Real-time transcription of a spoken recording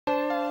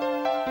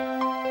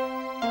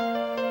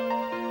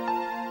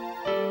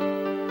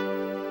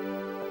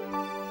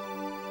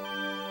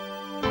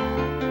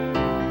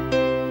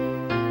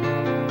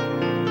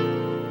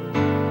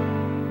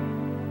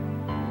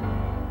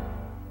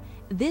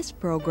This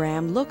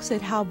program looks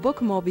at how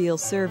Bookmobile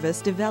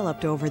service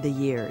developed over the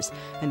years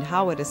and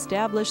how it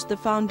established the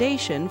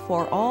foundation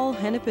for all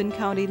Hennepin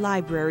County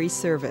library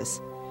service.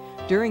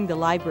 During the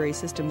library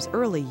system's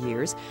early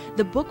years,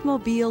 the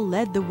Bookmobile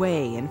led the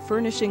way in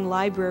furnishing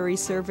library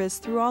service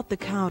throughout the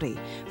county,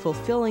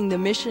 fulfilling the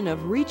mission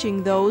of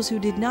reaching those who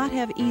did not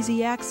have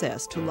easy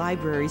access to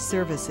library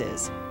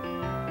services.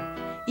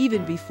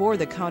 Even before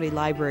the county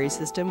library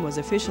system was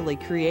officially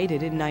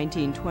created in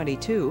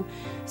 1922,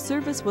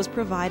 service was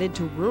provided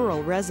to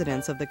rural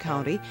residents of the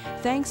county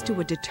thanks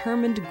to a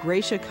determined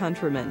Gratia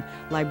Countryman,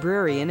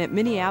 librarian at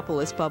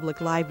Minneapolis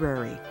Public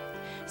Library.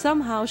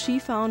 Somehow she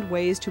found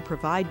ways to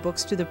provide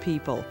books to the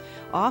people,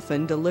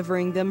 often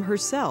delivering them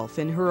herself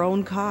in her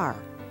own car.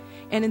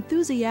 An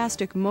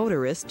enthusiastic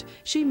motorist,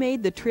 she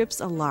made the trips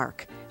a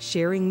lark,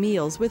 sharing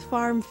meals with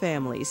farm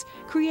families,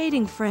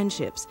 creating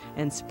friendships,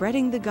 and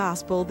spreading the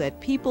gospel that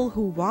people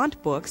who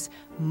want books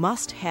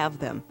must have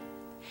them.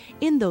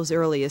 In those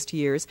earliest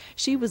years,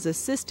 she was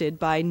assisted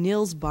by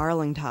Nils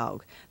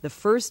Barlingtaug, the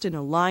first in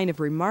a line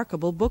of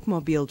remarkable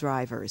bookmobile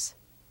drivers.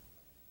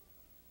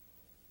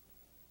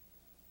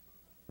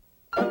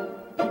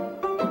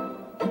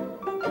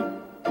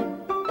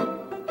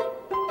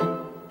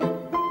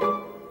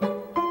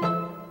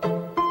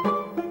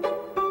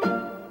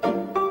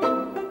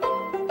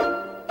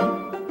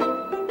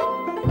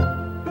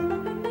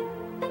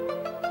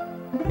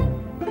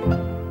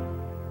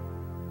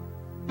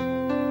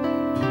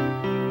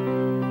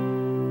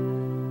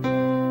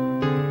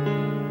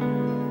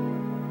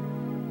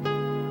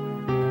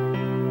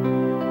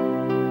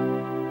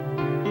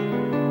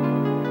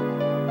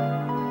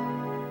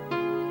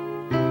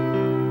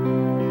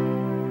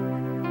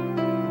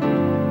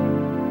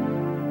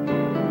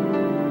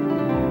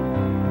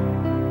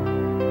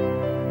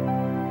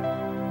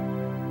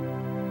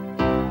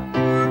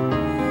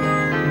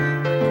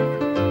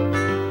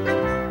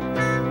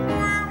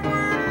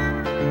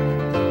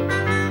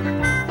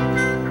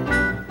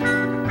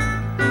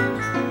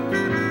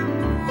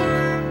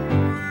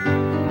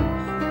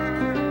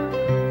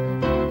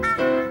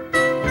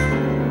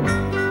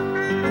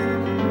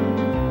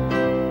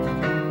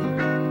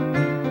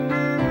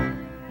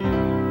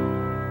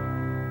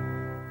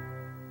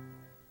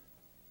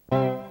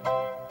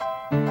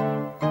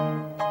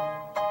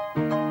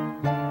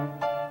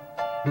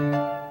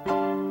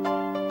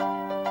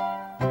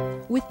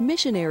 With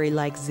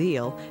missionary-like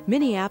zeal,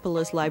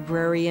 Minneapolis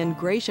librarian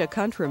Gratia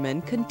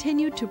Countryman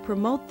continued to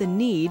promote the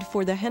need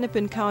for the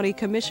Hennepin County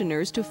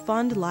Commissioners to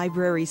fund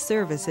library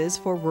services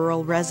for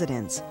rural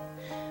residents.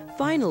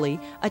 Finally,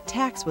 a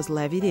tax was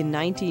levied in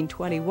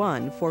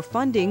 1921 for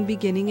funding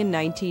beginning in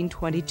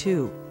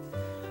 1922.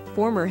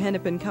 Former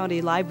Hennepin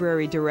County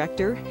Library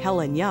Director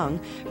Helen Young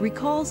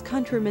recalls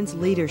Countryman's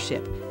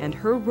leadership and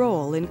her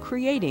role in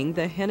creating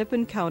the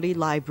Hennepin County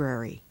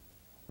Library.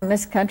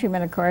 Miss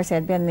Countryman, of course,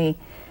 had been the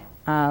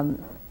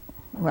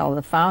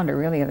founder,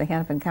 really, of the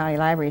Hennepin County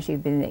Library.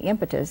 She'd been the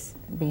impetus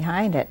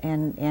behind it,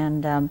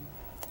 and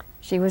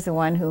she was the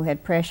one who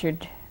had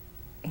pressured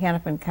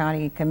Hennepin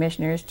County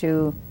commissioners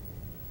to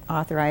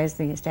authorize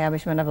the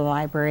establishment of a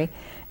library.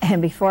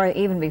 And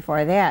even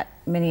before that,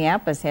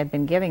 Minneapolis had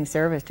been giving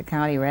service to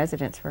county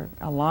residents for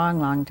a long,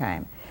 long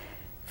time,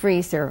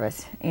 free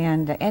service.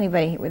 And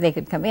they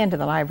could come into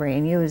the library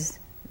and use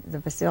the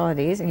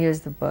facilities and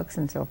use the books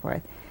and so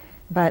forth.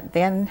 But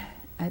then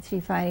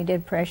she finally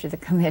did pressure the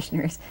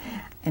commissioners,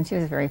 and she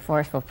was a very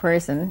forceful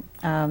person.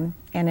 And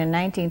in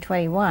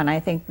 1921,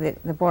 I think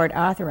that the board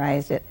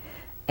authorized it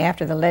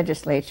after the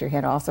legislature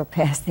had also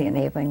passed the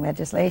enabling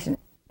legislation.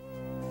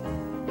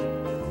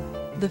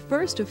 The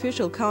first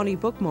official county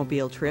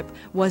bookmobile trip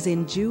was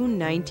in June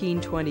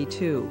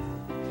 1922.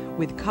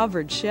 With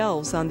covered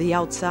shelves on the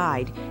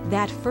outside,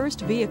 that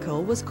first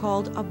vehicle was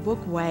called a book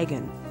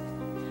wagon.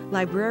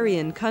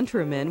 Librarian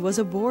Countryman was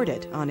aboard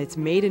it on its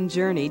maiden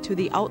journey to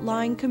the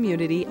outlying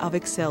community of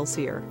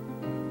Excelsior.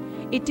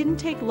 It didn't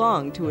take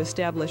long to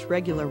establish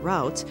regular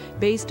routes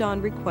based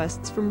on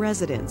requests from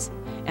residents,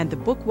 and the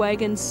book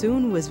wagon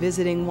soon was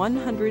visiting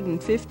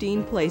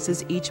 115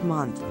 places each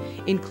month,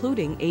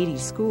 including 80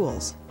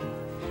 schools.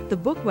 The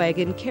book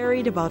wagon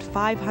carried about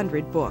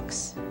 500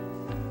 books.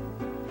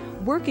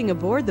 Working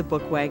aboard the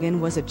book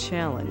wagon was a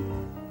challenge.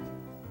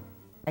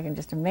 I can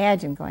just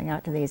imagine going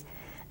out to these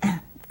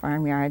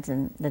farmyards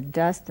and the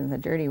dust and the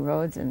dirty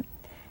roads and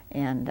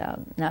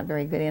not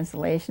very good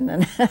insulation,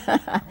 and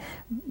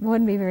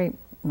wouldn't be very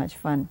much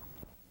fun.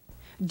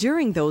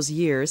 During those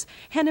years,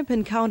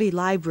 Hennepin County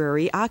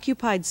Library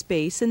occupied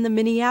space in the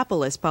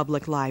Minneapolis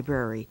Public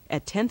Library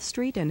at 10th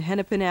Street and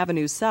Hennepin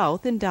Avenue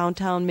South in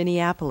downtown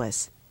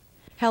Minneapolis.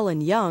 Helen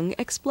Young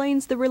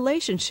explains the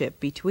relationship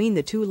between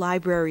the two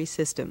library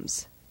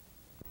systems.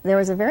 There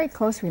was a very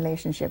close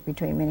relationship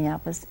between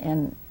Minneapolis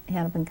and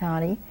Hennepin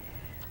County.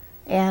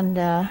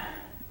 And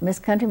Miss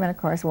Countryman, of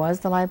course, was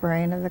the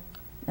librarian of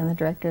and the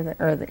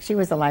director, she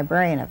was the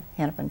librarian of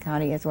Hennepin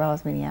County as well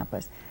as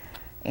Minneapolis.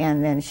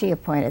 And then she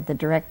appointed the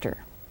director.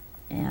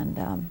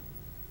 And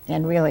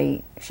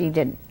really, she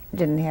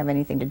didn't have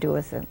anything to do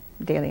with the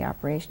daily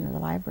operation of the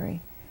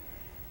library.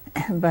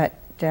 But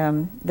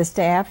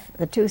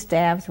the two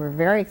staffs were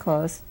very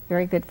close,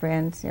 very good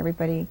friends.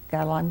 Everybody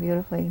got along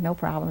beautifully, no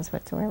problems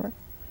whatsoever.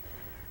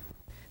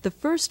 The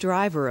first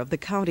driver of the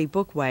county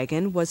book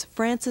wagon was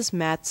Frances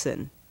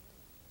Matson.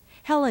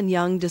 Helen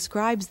Young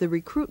describes the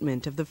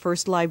recruitment of the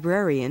first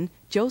librarian,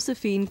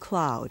 Josephine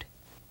Cloud.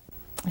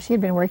 She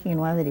had been working in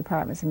one of the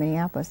departments in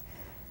Minneapolis,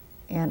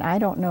 and I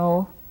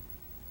don't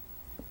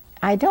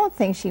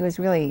think she was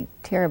really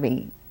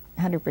terribly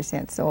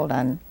 100% sold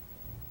on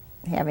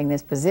having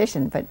this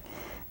position, but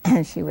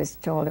she was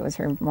told it was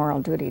her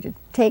moral duty to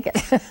take it.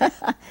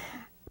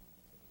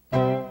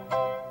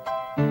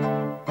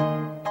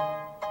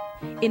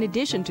 In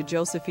addition to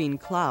Josephine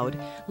Cloud,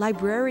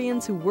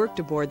 librarians who worked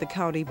aboard the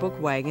county book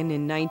wagon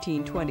in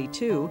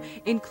 1922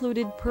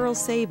 included Pearl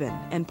Sabin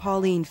and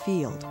Pauline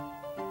Field.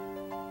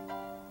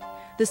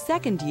 The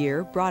second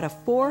year brought a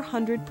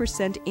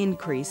 400%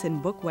 increase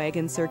in book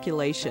wagon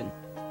circulation.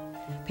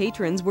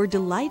 Patrons were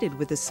delighted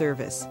with the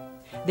service.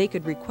 They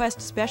could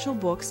request special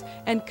books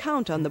and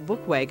count on the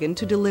book wagon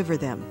to deliver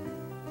them.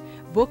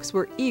 Books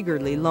were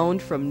eagerly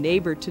loaned from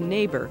neighbor to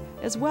neighbor,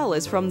 as well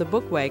as from the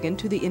book wagon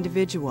to the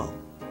individual.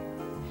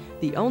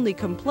 The only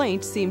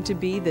complaint seemed to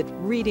be that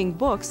reading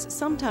books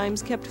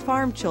sometimes kept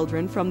farm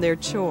children from their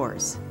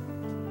chores.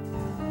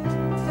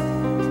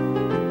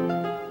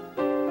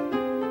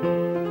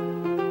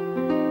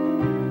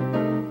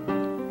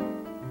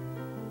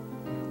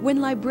 When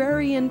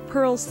librarian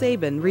Pearl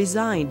Sabin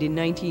resigned in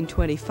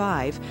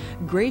 1925,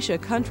 Gratia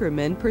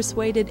Countryman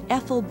persuaded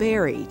Ethel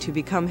Barry to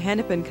become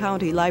Hennepin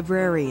County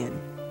librarian.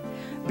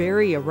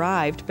 Barry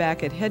arrived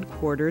back at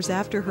headquarters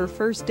after her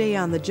first day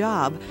on the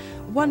job,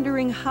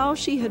 wondering how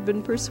she had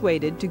been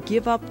persuaded to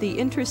give up the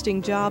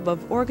interesting job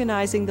of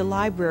organizing the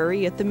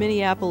library at the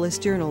Minneapolis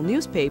Journal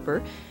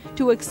newspaper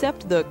to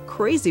accept the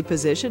crazy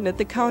position at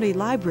the county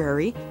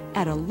library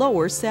at a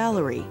lower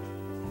salary.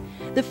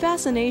 The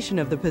fascination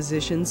of the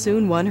position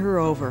soon won her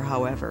over,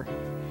 however.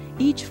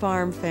 Each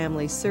farm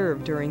family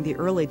served during the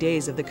early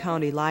days of the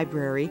county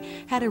library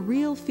had a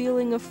real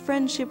feeling of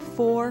friendship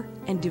for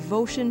and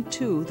devotion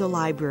to the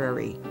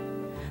library.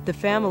 The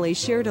family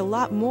shared a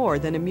lot more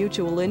than a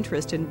mutual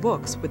interest in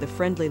books with a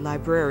friendly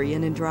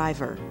librarian and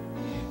driver.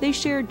 They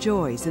shared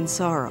joys and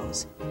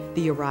sorrows,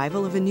 the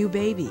arrival of a new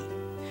baby,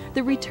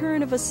 the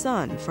return of a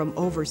son from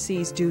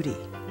overseas duty,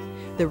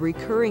 the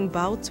recurring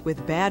bouts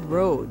with bad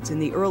roads in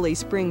the early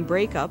spring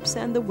breakups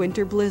and the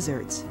winter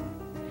blizzards.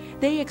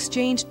 They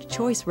exchanged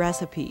choice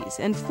recipes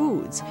and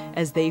foods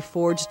as they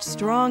forged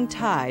strong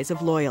ties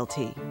of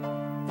loyalty.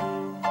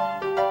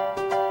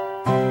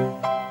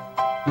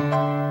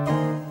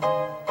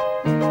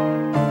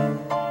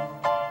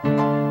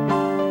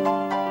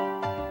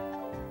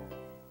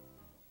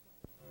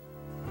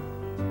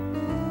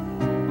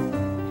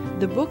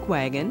 The book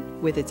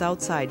wagon, with its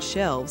outside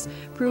shelves,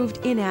 proved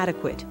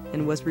inadequate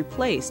and was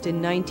replaced in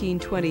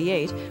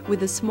 1928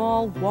 with a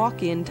small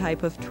walk-in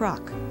type of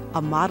truck,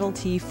 a Model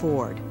T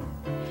Ford.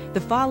 The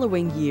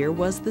following year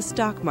was the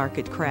stock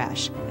market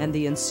crash and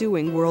the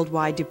ensuing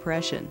worldwide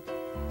depression.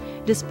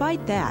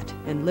 Despite that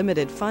and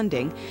limited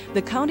funding,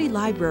 the county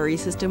library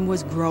system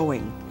was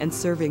growing and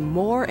serving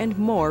more and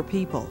more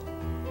people.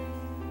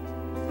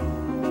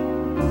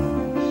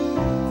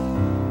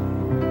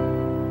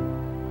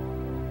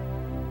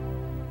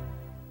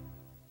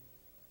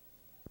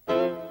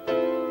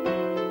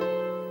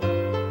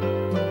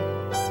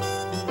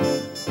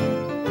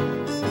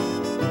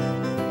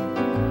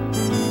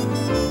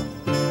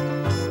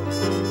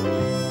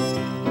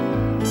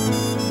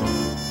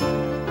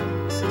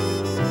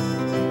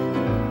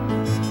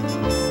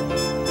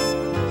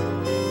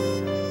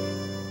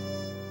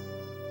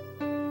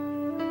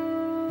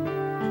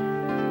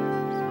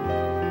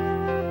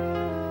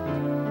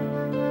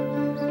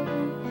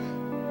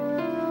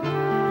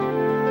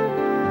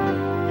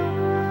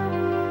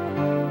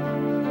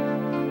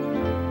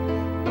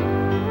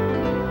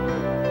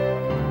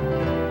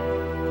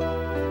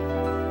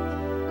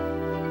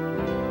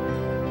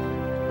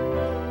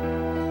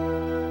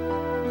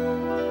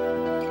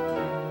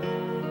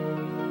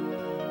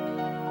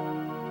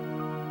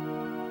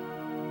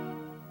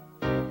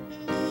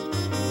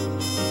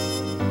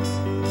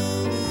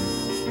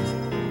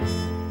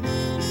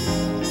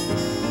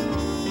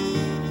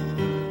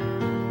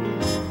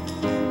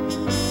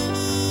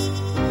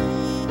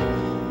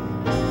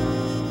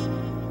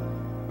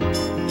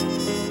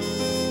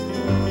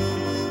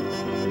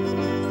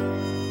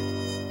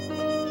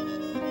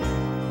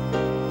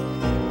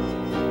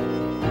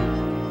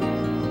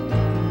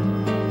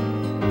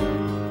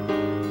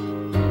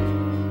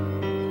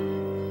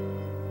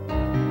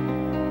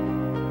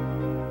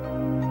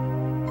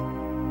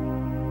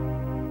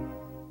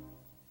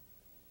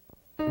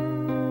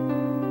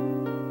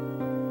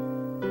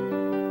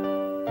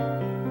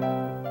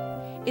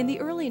 In the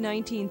early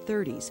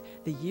 1930s,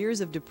 the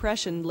years of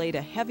depression laid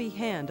a heavy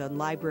hand on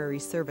library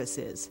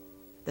services.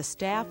 The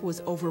staff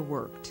was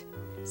overworked.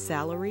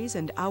 Salaries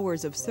and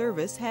hours of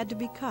service had to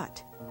be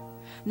cut.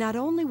 Not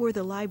only were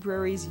the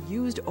libraries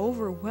used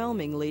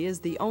overwhelmingly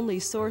as the only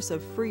source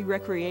of free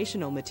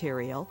recreational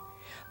material,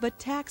 But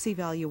tax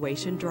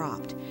evaluation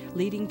dropped,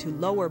 leading to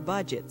lower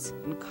budgets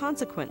and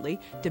consequently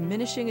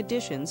diminishing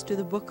additions to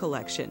the book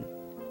collection.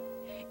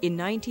 In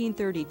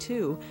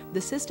 1932, the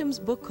system's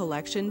book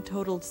collection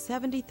totaled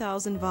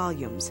 70,000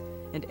 volumes,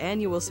 and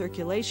annual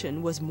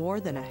circulation was more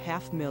than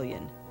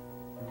 500,000.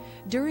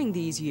 During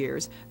these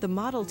years, the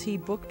Model T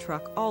book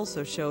truck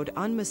also showed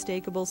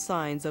unmistakable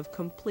signs of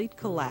complete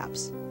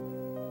collapse.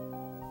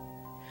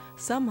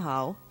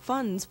 Somehow,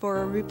 funds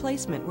for a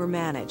replacement were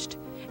managed,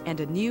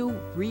 and a new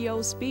Rio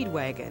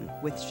Speedwagon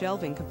with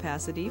shelving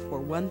capacity for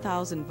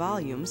 1,000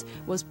 volumes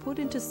was put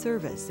into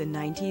service in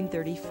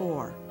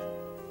 1934.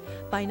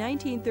 By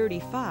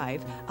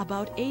 1935,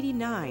 about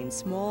 89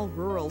 small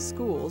rural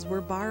schools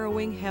were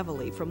borrowing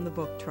heavily from the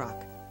book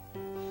truck.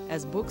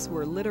 As books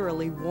were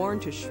literally worn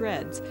to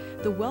shreds,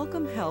 the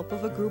welcome help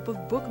of a group of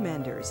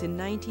bookmenders in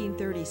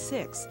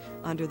 1936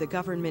 under the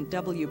government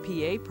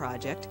WPA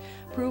project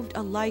proved a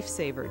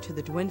lifesaver to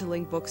the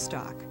dwindling book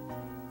stock.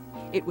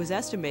 It was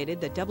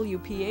estimated that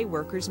WPA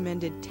workers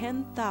mended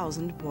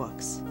 10,000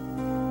 books.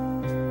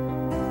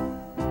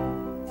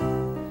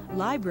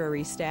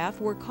 Library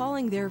staff were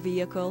calling their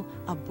vehicle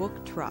a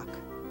book truck.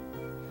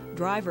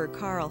 Driver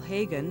Carl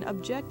Hagen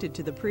objected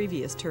to the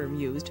previous term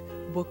used,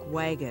 book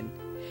wagon,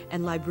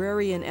 and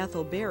librarian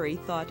Ethel Barry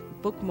thought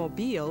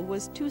Bookmobile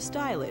was too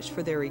stylish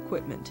for their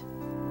equipment.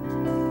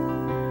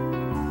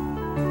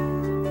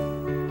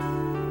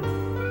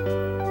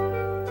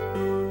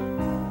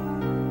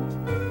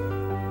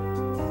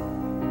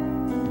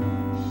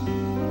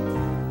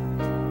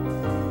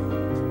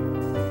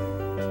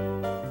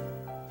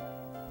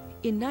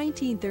 In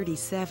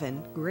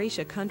 1937,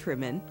 Gratia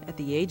Countryman, at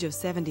the age of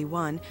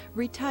 71,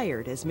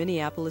 retired as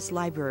Minneapolis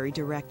library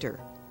director.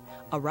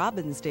 A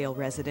Robbinsdale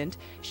resident,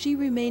 she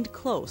remained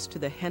close to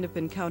the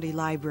Hennepin County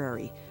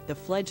Library, the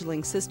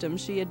fledgling system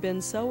she had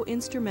been so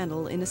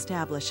instrumental in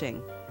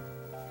establishing.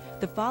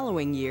 The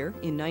following year,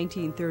 in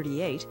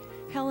 1938,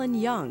 Helen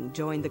Young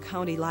joined the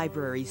county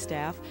library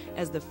staff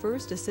as the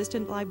first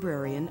assistant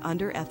librarian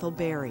under Ethel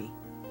Barry.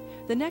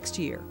 The next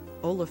year,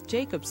 Olaf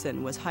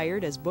Jacobson was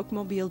hired as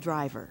Bookmobile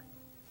driver.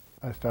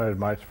 I started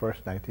March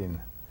 1st,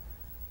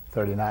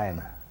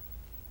 1939,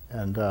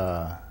 and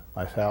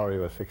my salary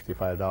was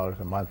 $65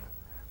 a month.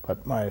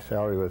 But my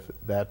salary was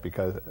that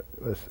because it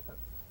was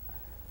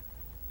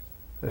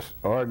this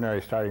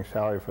ordinary starting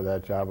salary for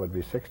that job would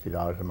be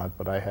 $60 a month,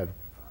 but I had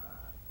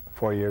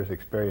 4 years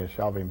experience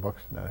shelving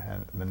books in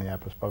the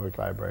Minneapolis Public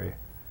Library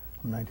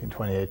from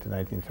 1928 to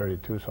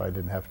 1932, so I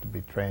didn't have to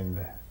be trained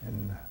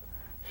in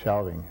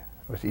shelving.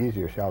 It was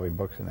easier shelving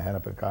books in the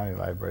Hennepin County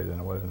Library than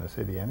it was in the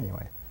city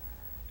anyway.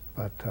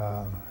 But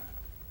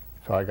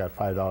so I got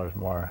 $5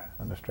 more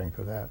on the strength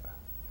of that.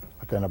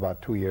 But then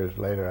about 2 years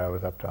later, I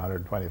was up to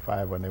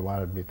 125 when they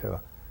wanted me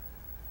to,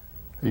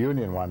 the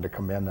union wanted to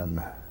come in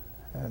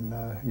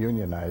and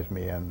unionize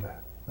me, and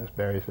Miss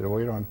Barry said,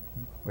 well,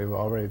 we've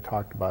already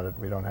talked about it,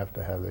 we don't have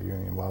to have the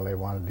union. Well, they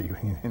wanted the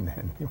union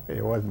anyway.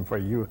 It wasn't for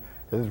you,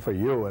 it isn't for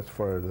you, it's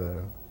for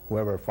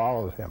whoever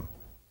follows him.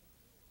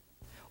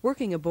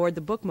 Working aboard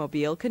the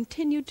Bookmobile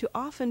continued to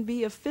often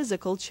be a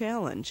physical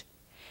challenge.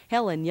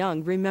 Helen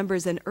Young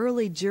remembers an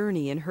early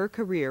journey in her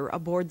career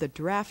aboard the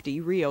drafty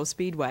Rio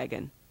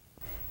Speedwagon.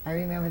 I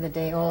remember the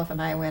day Olaf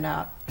and I went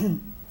out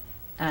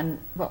on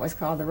what was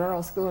called the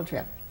rural school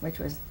trip, which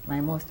was my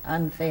most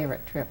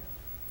unfavorite trip.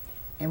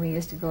 And we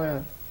used to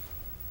go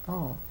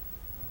to,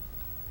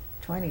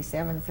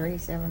 27,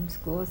 37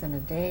 schools in a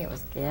day. It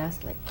was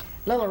ghastly.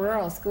 Little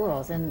rural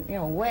schools, and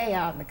way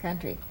out in the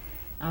country,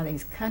 on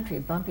these country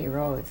bumpy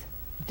roads,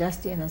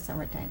 dusty in the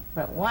summertime.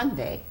 But one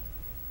day,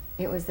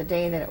 it was the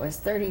day that it was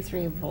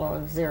 33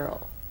 below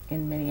zero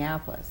in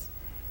Minneapolis.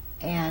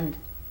 And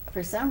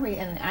for some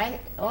reason,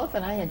 Olaf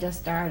and I had just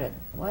started.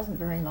 It wasn't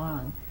very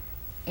long.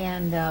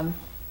 And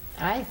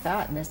I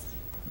thought Miss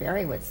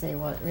Barry would say,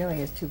 well, it really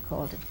is too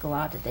cold to go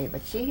out today.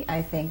 But she,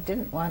 I think,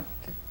 didn't want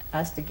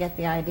us to get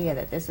the idea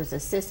that this was a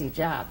sissy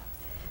job.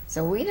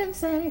 So we didn't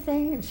say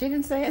anything, and she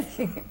didn't say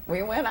anything.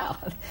 We went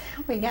out.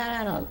 We got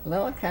on a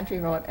little country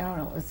road, I don't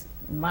know, it was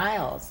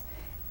miles,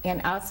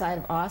 and outside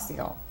of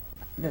Osseo.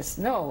 The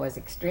snow was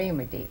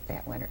extremely deep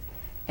that winter,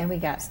 and we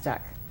got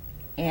stuck.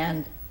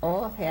 And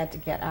Olaf had to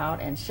get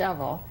out and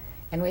shovel,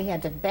 and we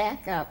had to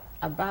back up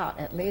about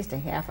at least a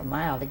half a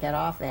mile to get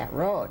off that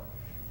road.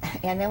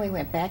 And then we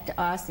went back to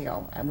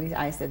Osseo, and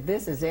I said,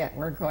 this is it,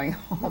 we're going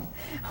home.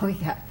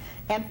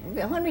 And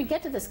when we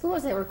get to the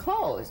schools, they were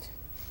closed.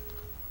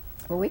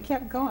 Well, we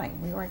kept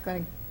going. We weren't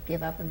going to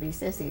give up and be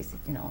sissies,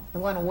 The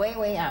one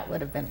way out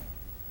might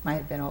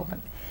have been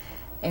open.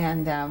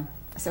 And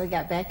so we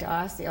got back to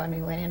Osseo, and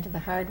we went into the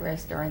hardware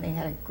store, and they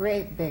had a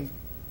great big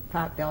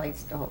pot-bellied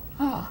stove.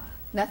 Oh,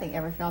 nothing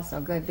ever felt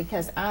so good,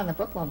 because on the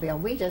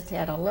Bookmobile, we just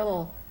had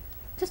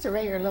just a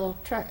regular little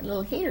truck,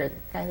 little heater, the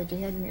kind that you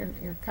had in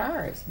your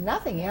cars,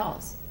 nothing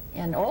else.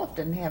 And Olaf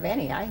didn't have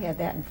any. I had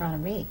that in front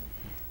of me.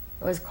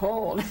 It was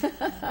cold.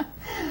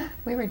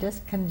 We were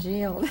just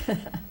congealed.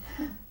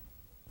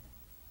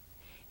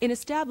 In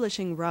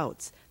establishing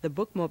routes, the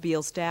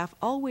Bookmobile staff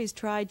always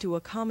tried to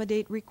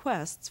accommodate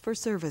requests for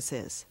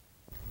services.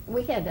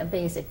 we had a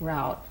basic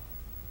route,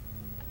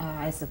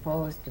 I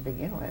suppose, to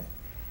begin with.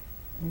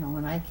 You know,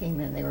 when I came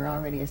in, they were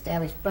already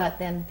established. But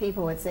then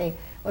people would say,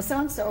 well,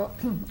 so-and-so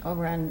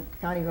over on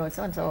County Road,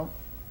 so-and-so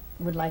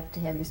would like to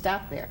have you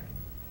stop there.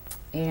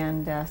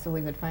 And so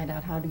we would find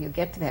out, how do you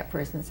get to that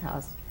person's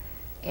house?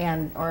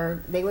 And,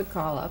 or they would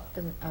call up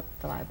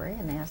the library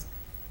and ask,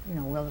 you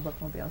know, will the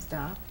bookmobile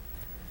stop?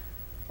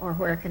 Or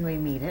where can we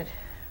meet it?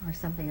 Or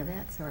something of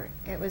that sort.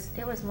 It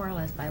was more or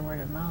less by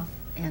word of mouth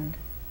and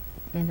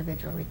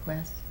individual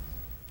requests.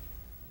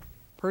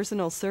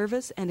 Personal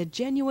service and a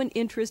genuine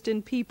interest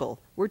in people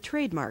were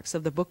trademarks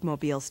of the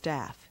bookmobile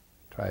staff.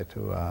 Try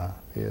to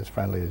be as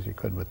friendly as you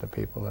could with the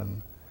people,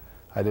 and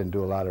I didn't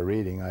do a lot of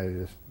reading, I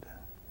just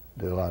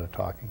did a lot of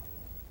talking.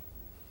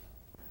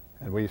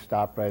 And we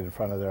stopped right in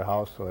front of their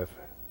house, so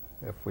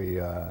if we,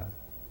 or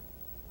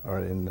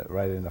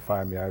right in the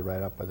farmyard,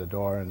 right up by the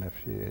door, and if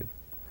she,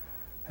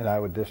 and I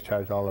would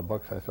discharge all the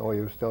books. I said, oh,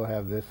 you still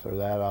have this or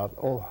that out?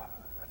 Oh,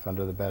 that's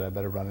under the bed, I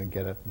better run and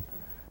get it. And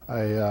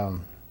I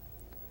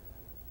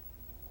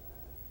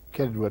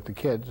kidded with the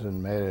kids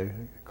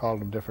and called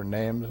them different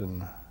names,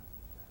 and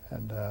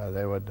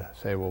they would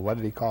say, well, what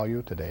did he call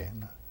you today?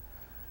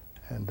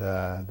 And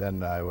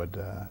then I would,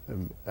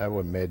 that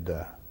would made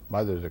the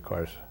mothers, of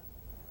course,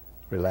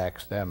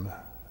 relax them.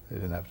 They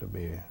didn't have to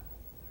be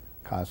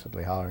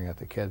constantly hollering at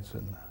the kids.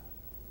 And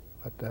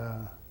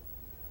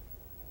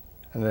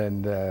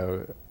then,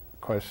 of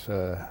course,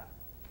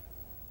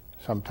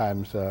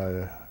 sometimes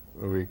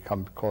we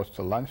come close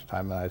to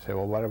lunchtime, and I say,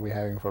 well, what are we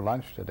having for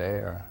lunch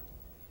today? Or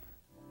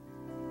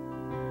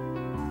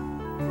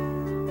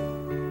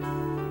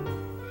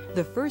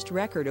the first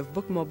record of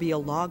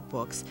bookmobile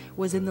logbooks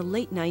was in the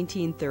late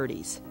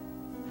 1930s.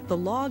 The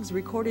logs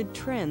recorded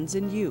trends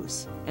in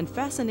use and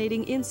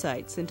fascinating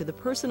insights into the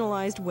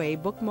personalized way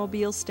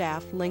bookmobile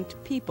staff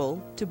linked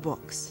people to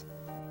books.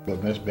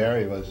 But Miss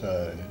Barry was,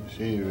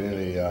 she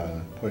really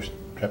pushed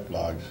trip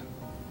logs.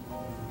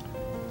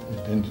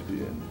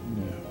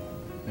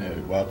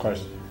 Well, of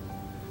course,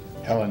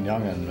 Helen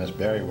Young and Miss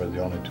Barry were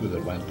the only two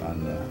that went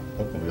on the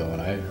bookmobile when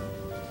I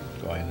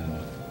joined, and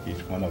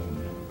each one of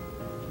them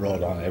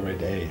wrote on every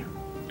day,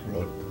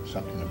 wrote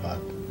something about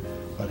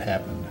what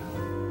happened.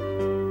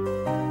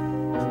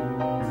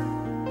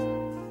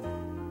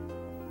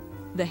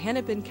 The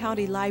Hennepin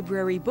County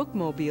Library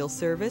bookmobile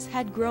service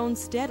had grown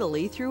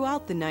steadily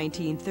throughout the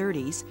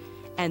 1930s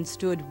and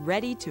stood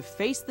ready to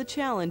face the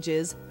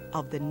challenges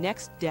of the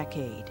next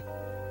decade.